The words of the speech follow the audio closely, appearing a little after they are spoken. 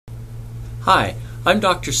Hi, I'm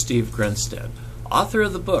Dr. Steve Grinstead, author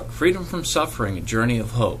of the book Freedom from Suffering, A Journey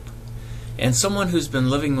of Hope, and someone who's been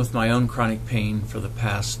living with my own chronic pain for the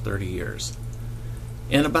past 30 years.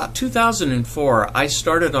 In about 2004, I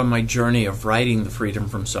started on my journey of writing the Freedom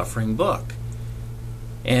from Suffering book.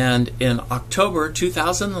 And in October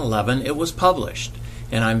 2011, it was published.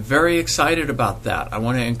 And I'm very excited about that. I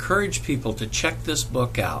want to encourage people to check this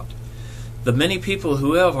book out. The many people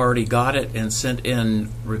who have already got it and sent in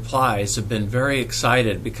replies have been very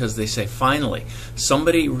excited because they say, finally,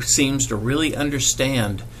 somebody seems to really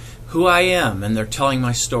understand who I am and they're telling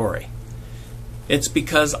my story. It's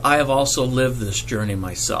because I have also lived this journey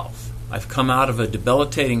myself. I've come out of a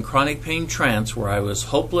debilitating chronic pain trance where I was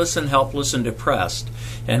hopeless and helpless and depressed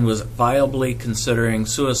and was viably considering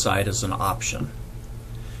suicide as an option.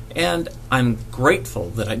 And I'm grateful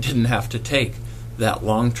that I didn't have to take that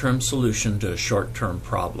long-term solution to a short-term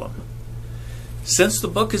problem. Since the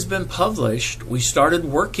book has been published, we started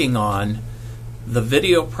working on the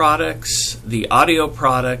video products, the audio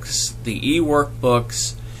products, the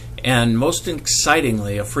e-workbooks, and most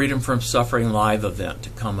excitingly, a Freedom from Suffering live event to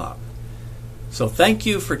come up. So thank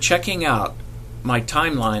you for checking out my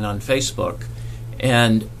timeline on Facebook.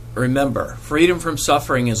 And remember, freedom from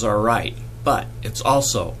suffering is our right, but it's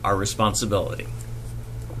also our responsibility.